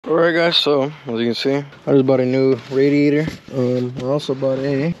Alright guys, so as you can see, I just bought a new radiator. I also bought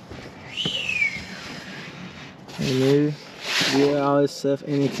a new VRSF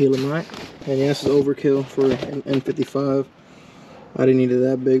INTERCOOLER, and yeah, this is overkill for an N55. I didn't need it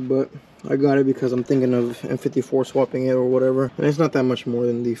that big, but I got it because I'm thinking of M54 swapping it or whatever, and it's not that much more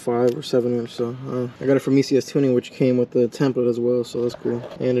than the 5 or 7 inch. So I got it from ECS Tuning, which came with the template as well, so that's cool.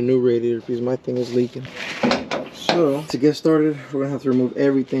 And a new radiator because my thing is leaking. So to get started, we're gonna have to remove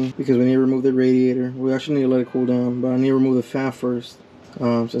everything because we need to remove the radiator. We actually need to let it cool down, but I need to remove the fan first,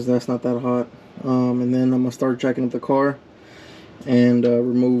 since that's not that hot. And then I'm gonna start jacking up the car and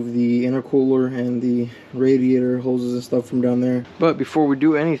remove the intercooler and the radiator hoses and stuff from down there. But before we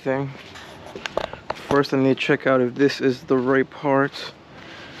do anything, first I need to check out if this is the right parts,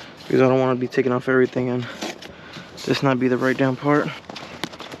 because I don't want to be taking off everything and this not be the right damn part.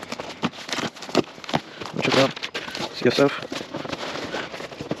 Check out CSF.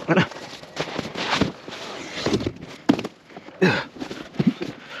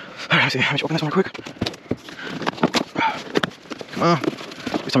 Alright, let me open this one real quick. Come on.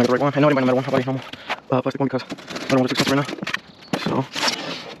 Please tell me I got the right one. I know I didn't buy the metal one. How about normal plastic one because I don't want to fix this right now. So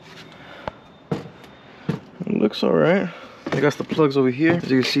it looks alright. I got the plugs over here. As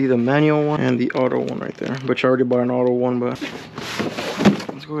you can see, the manual one and the auto one right there. But you already bought an auto one, but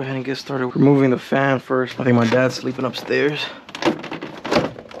let's go ahead and get started removing the fan first. I think my dad's sleeping upstairs.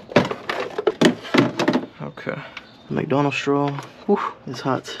 Okay. The McDonald's straw. Whew, it's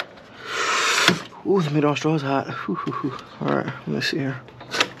hot. Ooh, the McDonald's straw is hot. Alright, let me see here.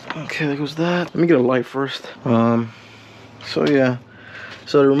 Okay, there goes that. Let me get a light first. So yeah.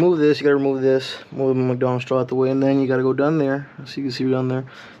 So to remove this, you gotta remove this, move the McDonald's straw out the way, and then you gotta go down there. So you can see down there.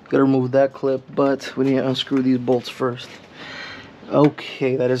 You gotta remove that clip, but we need to unscrew these bolts first.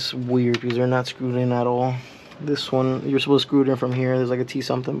 Okay, that is weird because they're not screwed in at all. This one, you're supposed to screw it in from here. There's like a T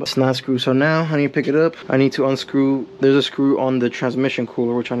something, but it's not screwed. So now I need to pick it up. I need to unscrew. There's a screw on the transmission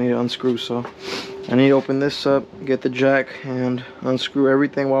cooler, which I need to unscrew. So I need to open this up, get the jack, and unscrew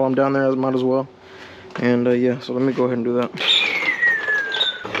everything while I'm down there. I might as well. And yeah, so let me go ahead and do that.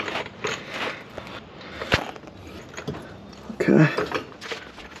 Okay.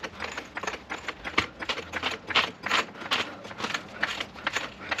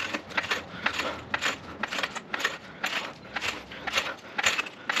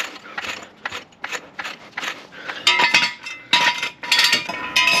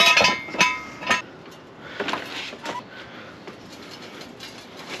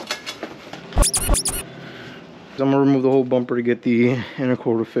 I'm gonna remove the whole bumper to get the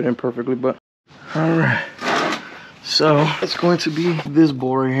intercooler to fit in perfectly, but alright. So it's going to be this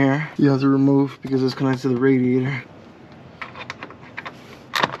bowl right here. You have to remove because it's connected to the radiator.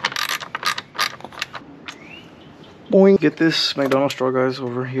 Boing. Get this McDonald's straw, guys,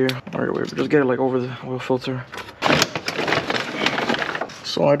 over here. Alright, wait, just get it like over the oil filter.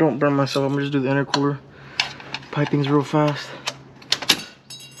 So I don't burn myself, I'm gonna just do the intercooler pipings real fast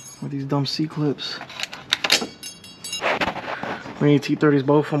with these dumb C-clips. We need T30s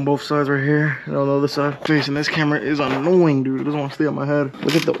both on both sides right here and on the other side. Facing this camera is annoying, dude. It doesn't want to stay on my head.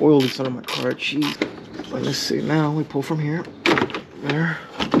 Look at the oil leaks out of my car. Jeez. Let's see. Now we pull from here. There.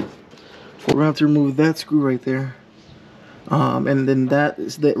 We're gonna have to remove that screw right there. And then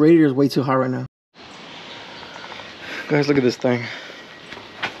the radiator is way too hot right now. Guys, look at this thing.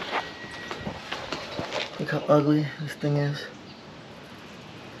 Look how ugly this thing is.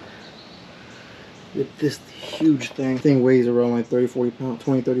 With this huge thing. This thing weighs around like 30-40 pounds,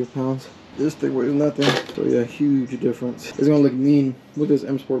 20-30 pounds. This thing weighs nothing. So yeah, huge difference. It's gonna look mean with this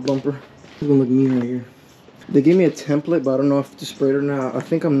M Sport bumper. It's gonna look mean right here. They gave me a template, but I don't know if to spray it or not. I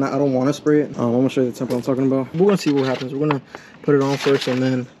think I don't want to spray it. I'm gonna show you the template I'm talking about. We're gonna see what happens. We're gonna put it on first, and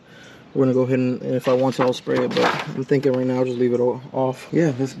then we're gonna go ahead and if I want to, I'll spray it. But I'm thinking right now, I'll just leave it off.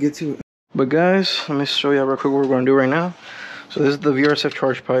 Yeah, let's get to it. But guys, let me show you real quick what we're gonna do right now. So this is the VRSF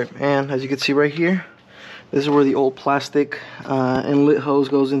charge pipe, and as you can see right here, this is where the old plastic inlet hose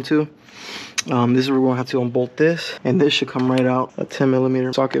goes into. This is where we're gonna have to unbolt this, and this should come right out, a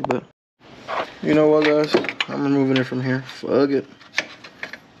 10mm socket. But you know what, guys, I'm removing it from here. Fuck it.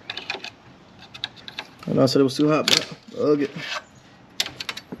 I know I said it was too hot, but fuck it.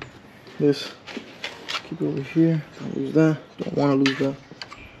 This, keep it over here. Don't lose that. Don't want to lose that.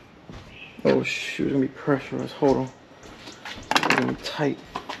 Oh shoot, it's gonna be pressurized. Hold on. It's gonna be tight.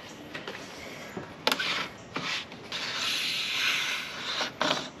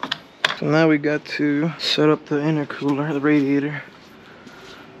 So now we got to set up the intercooler, the radiator.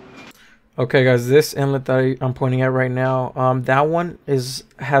 Okay guys, this inlet that I'm pointing at right now, that one has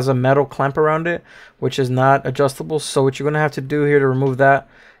a metal clamp around it, which is not adjustable. So what you're gonna have to do here to remove that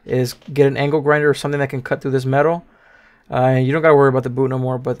is get an angle grinder or something that can cut through this metal. And you don't gotta worry about the boot no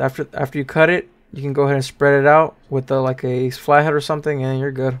more. But after you cut it, you can go ahead and spread it out with like a flathead or something, and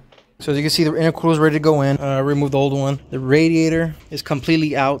you're good. So as you can see, the intercooler is ready to go in. Remove the old one. The radiator is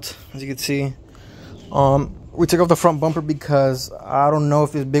completely out, as you can see. We took off the front bumper because I don't know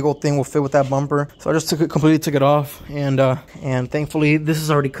if this big old thing will fit with that bumper. So I just completely took it off, and thankfully this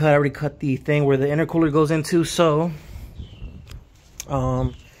is already cut. I already cut the thing where the intercooler goes into. So,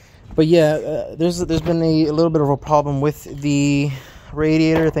 but yeah, there's been a little bit of a problem with the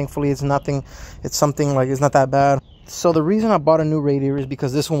radiator. Thankfully, it's nothing. It's something like, it's not that bad. So the reason I bought a new radiator is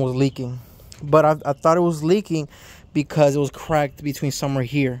because this one was leaking. But I thought it was leaking because it was cracked between somewhere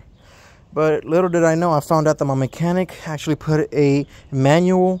here. But little did I know, I found out that my mechanic actually put a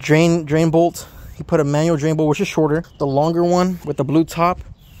manual drain bolt. He put a manual drain bolt, which is shorter. The longer one with the blue top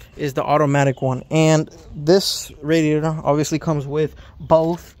is the automatic one. And this radiator obviously comes with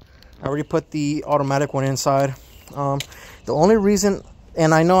both. I already put the automatic one inside. The only reason,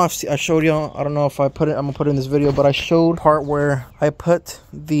 and I know I showed you, I don't know if I put it, I'm gonna put it in this video, but I showed part where I tried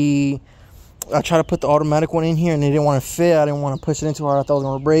to put the automatic one in here and it didn't want to fit. I didn't want to push it in too hard. I thought it was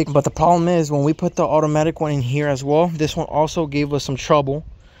going to break. But the problem is, when we put the automatic one in here as well, this one also gave us some trouble.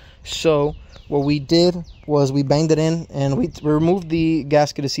 So what we did was we banged it in and we removed the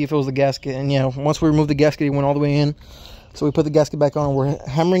gasket to see if it was the gasket. And yeah, once we removed the gasket, it went all the way in. So we put the gasket back on and we're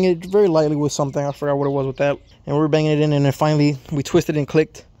hammering it very lightly with something. I forgot what it was with that. And we were banging it in, and then finally we twisted and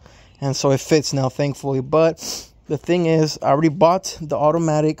clicked. And so it fits now, thankfully. But the thing is, I already bought the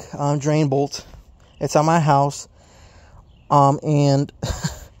automatic drain bolt. It's at my house. And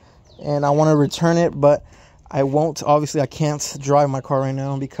I want to return it, but I won't. Obviously, I can't drive my car right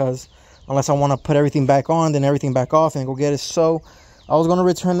now because unless I want to put everything back on, then everything back off and go get it. So I was going to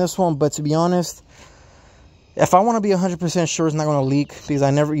return this one, but to be honest, if I want to be 100% sure it's not going to leak, because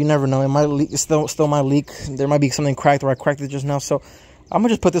you never know, it might leak. It still might leak. There might be something cracked, or I cracked it just now. So I'm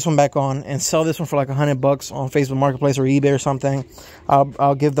gonna just put this one back on and sell this one for like $100 on Facebook Marketplace or eBay or something.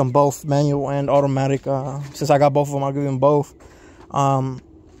 I'll give them both manual and automatic. Since I got both of them, I'll give them both.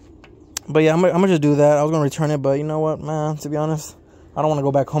 But yeah, I'm gonna just do that. I was gonna return it, but you know what, man? To be honest, I don't want to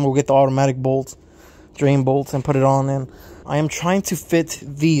go back home and get the automatic bolts, drain bolts, and put it on. And I am trying to fit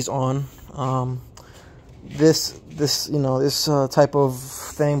these on. This type of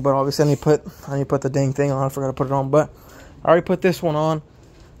thing, but obviously I need to put the dang thing on. I forgot to put it on, but I already put this one on.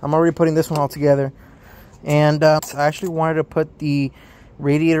 I'm already putting this one all together. And I actually wanted to put the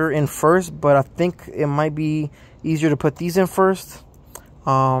radiator in first, but I think it might be easier to put these in first.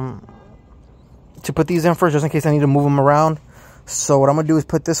 Just in case I need to move them around. So what I'm gonna do is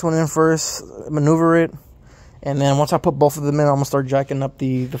put this one in first, maneuver it, and then once I put both of them in, I'm gonna start jacking up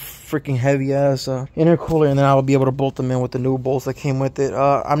the freaking heavy ass intercooler, and then I'll be able to bolt them in with the new bolts that came with it.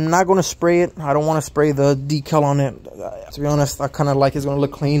 I'm not gonna spray it. I don't want to spray the decal on it. To be honest, I kind of like it's gonna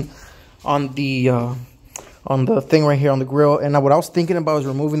look clean on the thing right here on the grill. And what I was thinking about is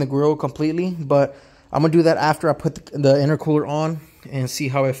removing the grill completely, but I'm gonna do that after I put the intercooler on and see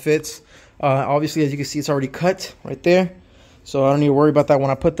how it fits. Obviously, as you can see, it's already cut right there. So I don't need to worry about that.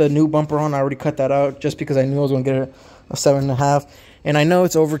 When I put the new bumper on, I already cut that out just because I knew I was going to get a 7.5. And I know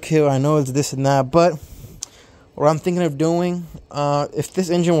it's overkill. I know it's this and that. But what I'm thinking of doing, if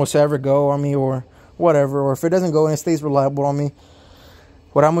this engine was to ever go on me or whatever, or if it doesn't go and it stays reliable on me,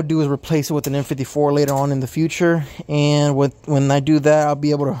 what I'm going to do is replace it with an M54 later on in the future. And when I do that, I'll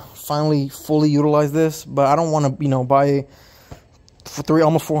be able to finally fully utilize this. But I don't want to, buy for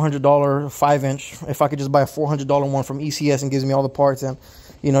almost $400 5-inch. If I could just buy a $400 one from ECS and gives me all the parts and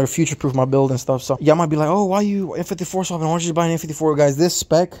to future proof my build and stuff. So y'all might be like, oh, why you M54 swapping? Why don't you just buy an M54? Guys, this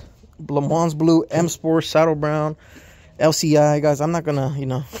spec, Le Mans Blue, M Sport, Saddle Brown, LCI, guys, I'm not gonna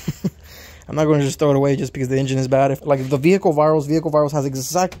I'm not gonna just throw it away just because the engine is bad. If like the Vehicle Virals has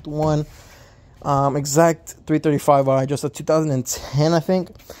exact 335i, just a 2010, I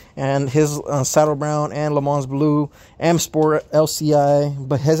think. And his Saddle Brown and Le Mans Blue, M Sport, LCI,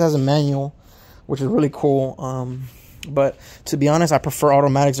 but his has a manual, which is really cool. But to be honest, I prefer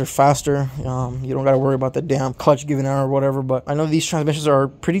automatics. They're faster. You don't got to worry about the damn clutch giving out or whatever. But I know these transmissions are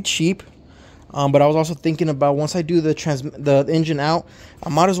pretty cheap. But I was also thinking about once I do the engine out, I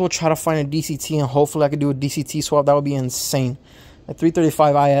might as well try to find a DCT, and hopefully I could do a DCT swap. That would be insane. A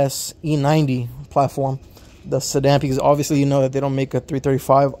 335IS E90 platform, the sedan, because obviously you know that they don't make a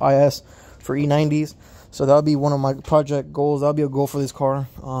 335 IS for E90s. So that'll be one of my project goals. That'll be a goal for this car.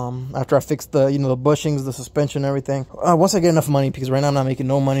 After I fix the the bushings, the suspension, everything. Once I get enough money, because right now I'm not making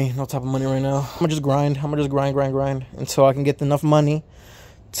no type of money right now. I'm gonna just grind. I'm gonna just grind until I can get enough money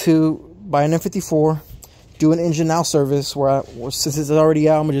to buy an M54, do an engine now service where since it's already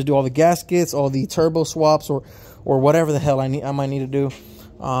out, I'm gonna just do all the gaskets, all the turbo swaps, or whatever the hell I might need to do.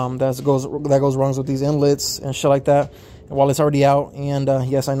 That goes wrong with these inlets and shit like that. And while it's already out, and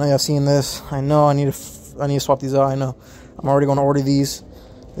yes, I know y'all seen this. I know I need to swap these out. I know I'm already gonna order these.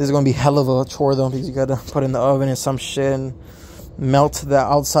 This is gonna be hell of a chore though, because you gotta put in the oven and some shit and melt the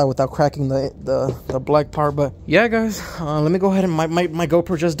outside without cracking the black part. But yeah, guys, let me go ahead and my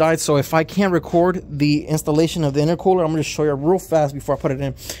GoPro just died, so if I can't record the installation of the intercooler, I'm gonna just show you real fast before I put it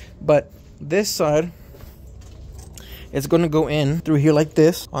in. But this side, it's gonna go in through here like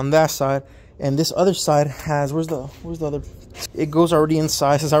this on that side, and this other side has where's the other, it goes already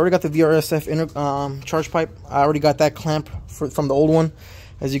inside. Since I already got the VRSF charge pipe, I already got that clamp from the old one.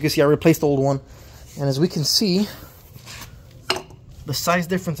 As you can see, I replaced the old one, and as we can see, the size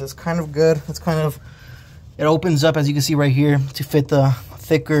difference is kind of good. It's kind of, it opens up, as you can see right here, to fit the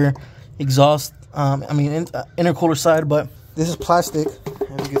thicker exhaust, intercooler side. But this is plastic,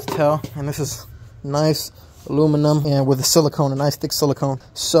 as you can tell, and this is nice aluminum and with a silicone, a nice thick silicone.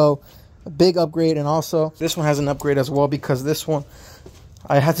 So a big upgrade. And also this one has an upgrade as well, because this one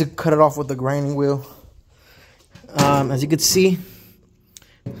I had to cut it off with the grinding wheel. As you can see,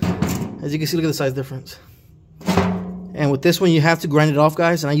 look at the size difference. And with this one, you have to grind it off,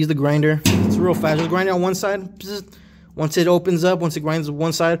 guys. And I use the grinder. It's real fast. Just grind it on one side. Once it opens up, once it grinds on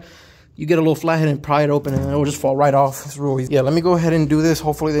one side, you get a little flathead and pry it open, and it will just fall right off. It's real easy. Yeah, let me go ahead and do this.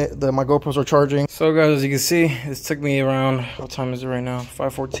 Hopefully my GoPros are charging. So guys, as you can see, this took me around, what time is it right now?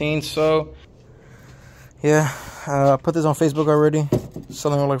 5:14. So yeah, I put this on Facebook already.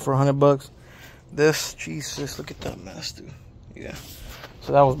 Selling it like for $100. This, Jesus, look at that mess, dude. Yeah.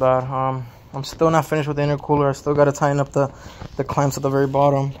 So that was bad. I'm still not finished with the intercooler. I still got to tighten up the clamps at the very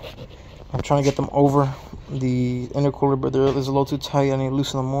bottom. I'm trying to get them over the intercooler, but they're a little too tight. I need to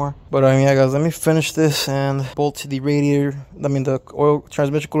loosen them more. But yeah, guys, let me finish this and bolt the radiator, the oil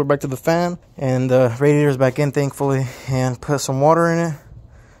transmission cooler back to the fan, and the radiator's back in, thankfully, and put some water in it.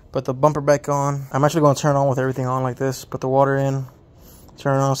 Put the bumper back on. I'm actually going to turn it on with everything on like this. Put the water in,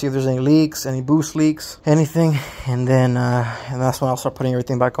 turn it on, see if there's any leaks, any boost leaks, anything, and then and that's when I'll start putting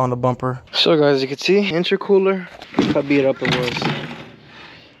everything back on the bumper. So guys, as you can see, intercooler, look how beat up it was.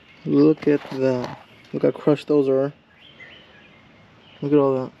 Look at that. Look how crushed those are. Look at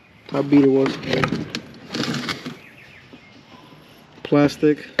all that. How beat it was.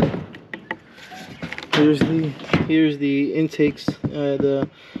 Plastic. Here's the intakes, the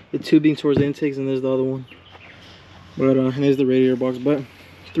tubing towards the intakes, and there's the other one. But and there's the radiator box. But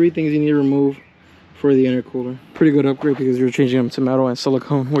 3 things you need to remove for the intercooler. Pretty good upgrade, because you're changing them to metal and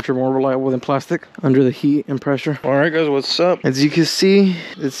silicone, which are more reliable than plastic under the heat and pressure. All right, guys, what's up? As you can see,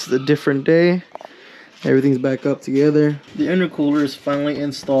 it's a different day. Everything's back up together. The intercooler is finally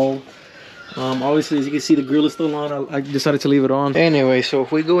installed. Obviously, as you can see, the grill is still on. I decided to leave it on. Anyway, so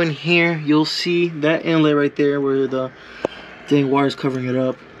if we go in here, you'll see that inlet right there where the dang wire is covering it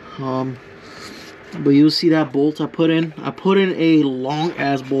up. But you'll see that bolt I put in. I put in a long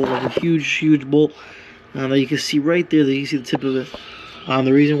ass bolt, like a huge bolt. That you can see right there. That you can see the tip of it.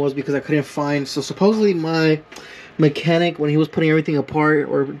 The reason was because I couldn't find. So supposedly my mechanic, when he was putting everything apart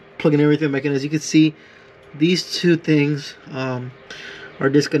or plugging everything back in, as you can see, these 2 things are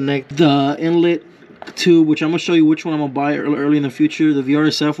disconnected. The inlet tube, which I'm gonna show you which one I'm gonna buy early in the future, the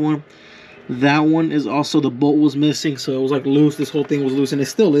VRSF one. That one is also, the bolt was missing, so it was like loose. This whole thing was loose, and it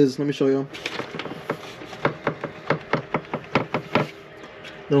still is. Let me show you.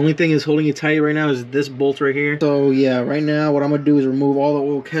 The only thing is holding it tight right now is this bolt right here. So yeah, right now what I'm gonna do is remove all the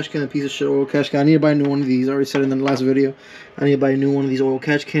oil catch can, the piece of shit oil catch can. I need to buy a new one of these. I already said in the last video, I need to buy a new one of these oil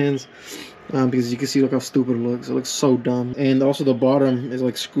catch cans. Because you can see, look how stupid it looks. It looks so dumb. And also the bottom is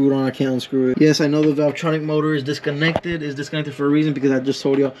like screwed on. I can't unscrew it. Yes, I know the Valvetronic motor is disconnected. It's disconnected for a reason, because I just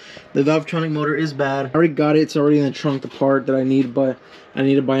told y'all the Valvetronic motor is bad. I already got it. It's already in the trunk, the part that I need, but I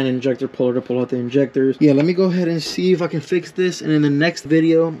need to buy an injector puller to pull out the injectors. Yeah, let me go ahead and see if I can fix this. And in the next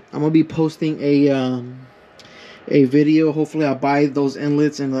video, I'm gonna be posting a video. Hopefully I'll buy those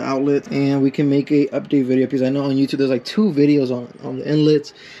inlets and the outlets, and we can make a update video, because I know on YouTube there's like 2 videos on the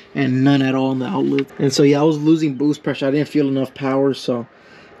inlets and none at all on the outlet. And so yeah, I was losing boost pressure. I didn't feel enough power, so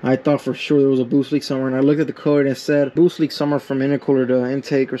I thought for sure there was a boost leak somewhere, and I looked at the code and it said boost leak somewhere from intercooler to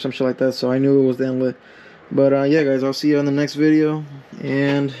intake or some shit like that, so I knew it was the inlet. But yeah, guys, I'll see you on the next video.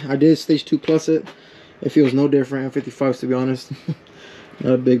 And I did stage 2 plus it. It feels no different than 55s, to be honest.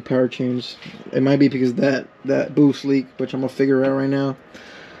 Not a big power change. It might be because that boost leak, which I'm gonna figure out right now.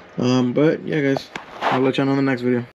 But yeah, guys, I'll let y'all know in the next video.